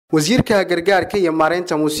wasiirka gargaarka iyo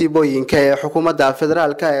maareynta musiibooyinka ee xukuumadda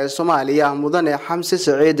federaalka ee Soomaaliya mudane Xamse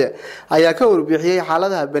Saciid ayaa ka warbixiyay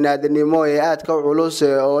xaaladaha bani'aadanimo ee aadka u culus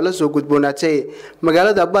oo la soo gudboonaatay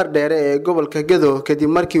magaalada Bardheere ee gobolka Gedo kadib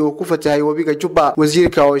markii uu ku fatahay Wabiga Jubba.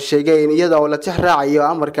 wasiirka oo sheegay in iyada oo la tixraacayo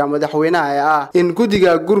amarka madaxweynaha in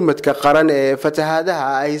gudiga gurmadka qaran ee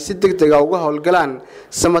fatahaadaha ay si degdeg ah uga howlgalaan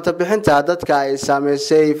samata bixinta dadka ay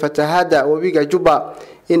saameysay fatahaada Wabiga Jubba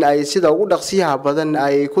in ay sida ugu dhaqsiyaha badan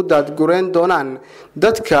ay ku daadgureen doonaan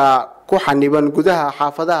dadka ku xaniban gudaha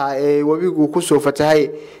xaafadaha ee wabigu ku soo fatahay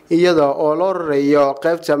iyada oo loo rareeyo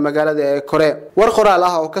qaybta magaalada ee kore. war qoraal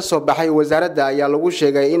ah oo ka soo baxay wasaaradda ayaa lagu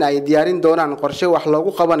sheegay in ay diyaarin doonaan qorshe wax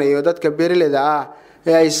loogu qabanayo dadka beeraleyda ah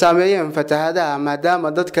ee ay saameeyeen fatahaadaha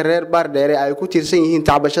maadaama dadka reer Bardheere ay ku tiirsan yihiin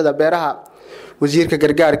tacbashada beeraha. wasiirka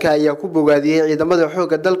gargaarka ayaa ku bogaadiyay ciidamada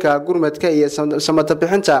xoogga dalka gurmadka iyo samata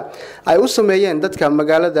bixinta ay u sameeyeen dadka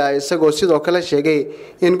magaalada isagoo sidoo kale sheegay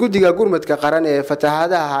in gudiga gurmadka qaran ee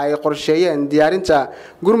fatahaadaha ay qorsheeyeen diyaarinta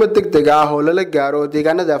gurmad degdeg ah oo lala gaaro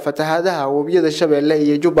deegaannada fatahaadaha wabiyada Shabelle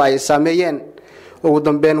iyo Jubba ay saameeyeen. ugu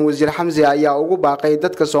dambeyn wasiir Xamse ayaa ugu baaqay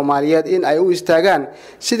dadka Soomaaliyeed in ay u istaagaan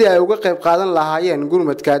sidii ay uga qayb qaadan lahaayeen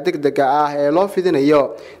gurmadka degdega ah ee loo fidinayo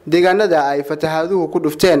deegaannada ay fatahaaduhu ku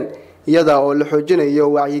dhufteen iyada oo la xoojinayo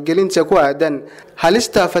wacyigelinta ku aadan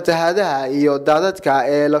halista fatahaadaha iyo daadadka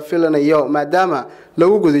ee la filanayo maadaama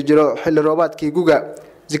lagu guda jiro xilli roobaadkii guga.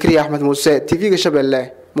 Zikriya Ahmed Muuse TV-ga Shabelle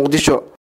Muqdisho.